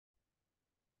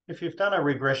if you've done a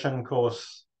regression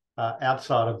course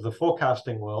outside of the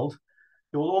forecasting world,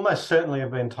 you will almost certainly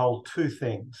have been told two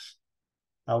things.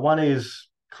 One is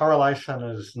correlation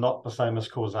is not the same as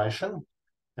causation,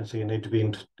 and so you need to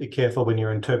be careful when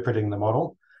you're interpreting the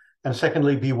model. And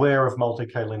secondly, beware of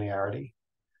multi-collinearity.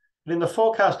 But in the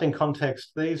forecasting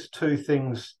context, these two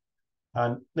things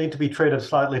need to be treated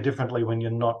slightly differently when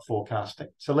you're not forecasting.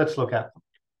 So let's look at them.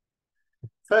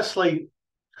 Firstly,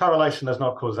 correlation is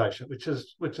not causation, which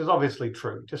is obviously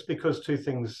true. Just because two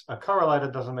things are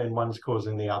correlated doesn't mean one's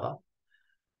causing the other.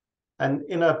 And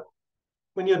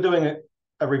when you're doing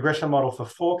a regression model for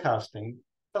forecasting,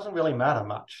 it doesn't really matter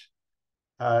much.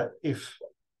 If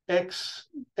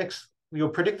your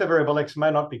predictor variable X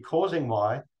may not be causing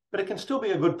Y, but it can still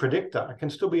be a good predictor. It can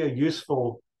still be a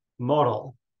useful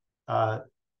model.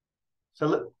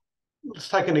 So let's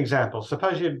take an example.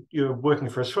 Suppose you're working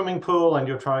for a swimming pool and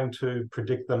you're trying to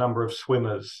predict the number of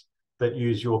swimmers that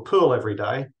use your pool every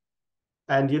day.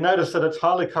 And you notice that it's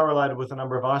highly correlated with the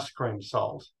number of ice creams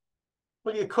sold.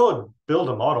 Well, you could build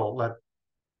a model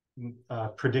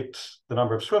that predicts the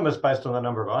number of swimmers based on the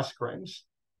number of ice creams.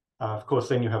 Of course,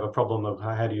 then you have a problem of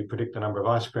how do you predict the number of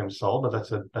ice creams sold, but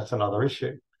that's another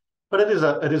issue. But it is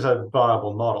a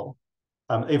viable model,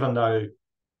 even though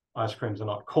ice creams are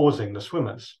not causing the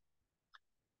swimmers.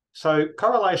 So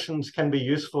correlations can be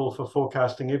useful for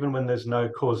forecasting even when there's no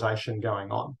causation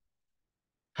going on.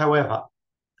 However,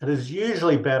 it is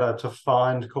usually better to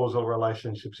find causal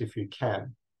relationships if you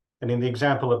can. And in the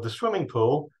example of the swimming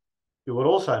pool, you would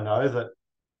also know that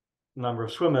the number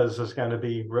of swimmers is going to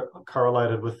be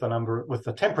correlated with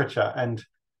the temperature, and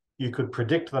you could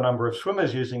predict the number of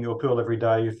swimmers using your pool every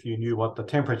day if you knew what the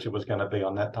temperature was going to be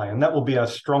on that day. And that will be a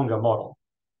stronger model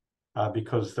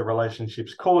because the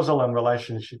relationship's causal, and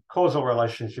causal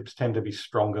relationships tend to be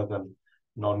stronger than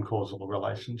non-causal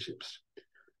relationships.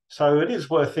 So it is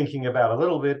worth thinking about a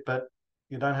little bit, but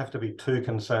you don't have to be too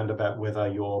concerned about whether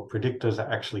your predictors are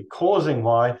actually causing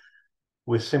Y.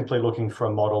 We're simply looking for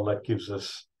a model that gives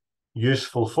us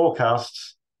useful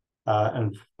forecasts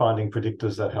and finding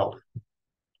predictors that help.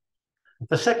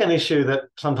 The second issue that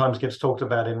sometimes gets talked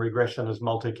about in regression is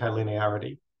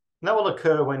multi-collinearity. And that will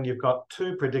occur when you've got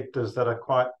two predictors that are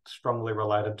quite strongly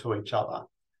related to each other.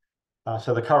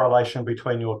 So the correlation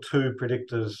between your two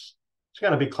predictors is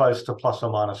going to be close to plus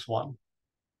or minus 1. It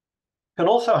can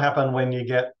also happen when you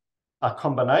get a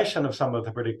combination of some of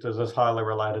the predictors as highly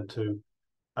related to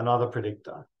another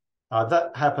predictor.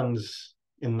 That happens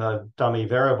in the dummy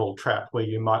variable trap, where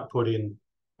you might put in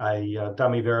a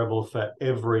dummy variable for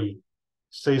every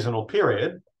seasonal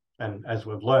period. And as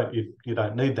we've learned, you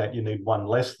don't need that. You need one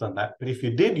less than that. But if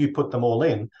you did, you put them all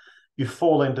in, you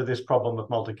fall into this problem of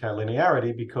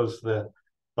multi-collinearity because the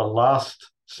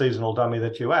last seasonal dummy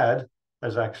that you add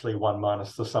is actually 1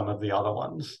 minus the sum of the other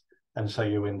ones. And so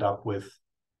you end up with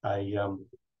a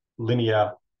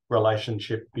linear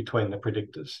relationship between the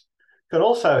predictors. It can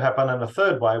also happen in a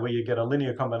third way, where you get a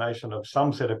linear combination of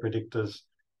some set of predictors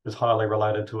is highly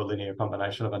related to a linear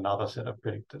combination of another set of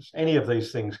predictors. Any of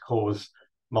these things cause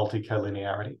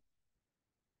multi-collinearity.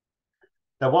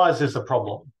 Now, why is this a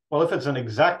problem? Well, if it's an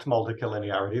exact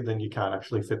multi-collinearity, then you can't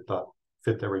actually fit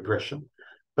the regression.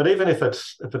 But even if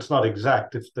it's not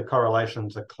exact, if the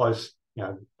correlations are close,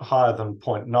 higher than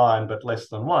 0.9 but less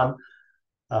than 1,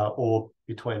 or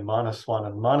between -1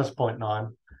 and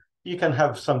 -0.9, you can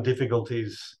have some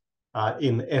difficulties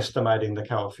in estimating the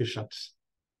coefficients.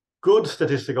 Good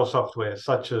statistical software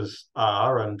such as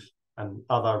R and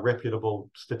other reputable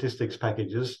statistics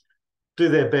packages do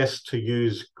their best to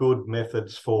use good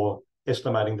methods for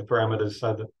estimating the parameters,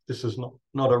 so that this is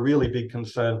not a really big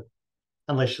concern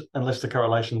unless the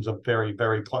correlations are very,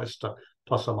 very close to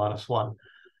plus or minus 1.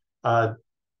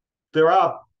 There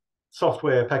are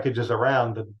software packages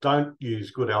around that don't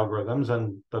use good algorithms,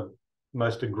 and the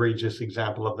most egregious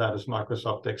example of that is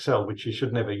Microsoft Excel, which you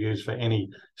should never use for any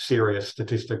serious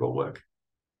statistical work.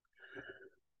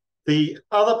 The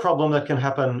other problem that can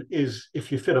happen is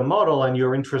if you fit a model and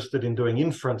you're interested in doing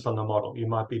inference on the model, you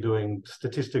might be doing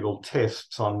statistical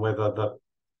tests on whether the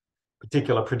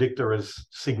particular predictor has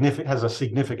a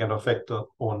significant effect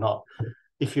or not.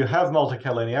 If you have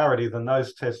multi-collinearity, then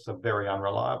those tests are very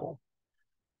unreliable.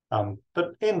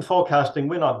 But in forecasting,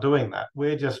 we're not doing that.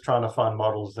 We're just trying to find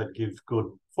models that give good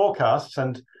forecasts,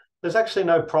 and there's actually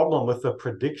no problem with the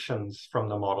predictions from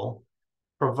the model,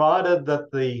 provided that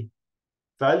the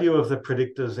value of the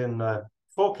predictors in the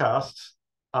forecasts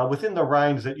are within the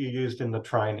range that you used in the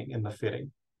training, in the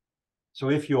fitting. So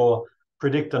if your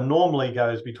predictor normally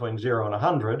goes between 0 and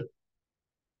 100,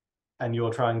 and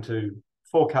you're trying to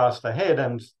forecast ahead,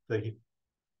 and the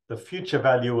the future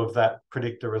value of that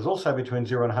predictor is also between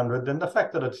 0 and 100, then the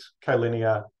fact that it's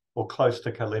collinear or close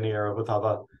to collinear with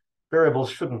other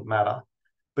variables shouldn't matter.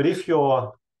 But if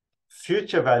your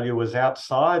future value is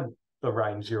outside the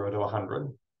range 0 to 100,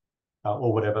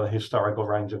 or whatever the historical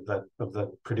range of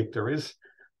the predictor is,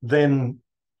 then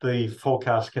the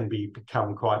forecast can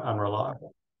become quite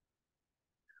unreliable.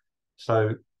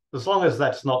 So as long as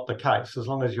that's not the case, as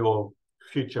long as your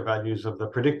future values of the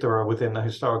predictor are within the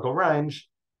historical range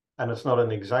and it's not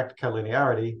an exact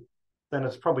collinearity, then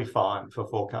it's probably fine for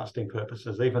forecasting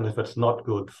purposes, even if it's not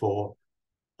good for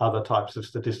other types of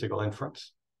statistical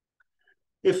inference.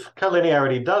 If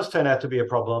collinearity does turn out to be a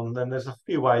problem, then there's a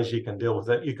few ways you can deal with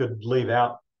it. You could leave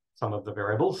out some of the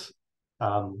variables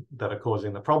that are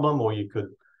causing the problem, or you could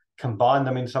combine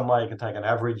them in some way. You can take an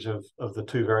average of the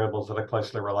two variables that are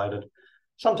closely related.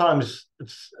 Sometimes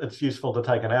it's useful to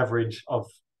take an average of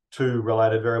two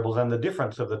related variables and the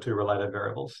difference of the two related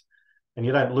variables. And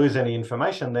you don't lose any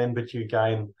information then, but you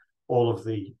gain all of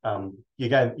the,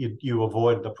 you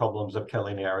avoid the problems of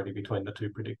collinearity between the two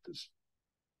predictors.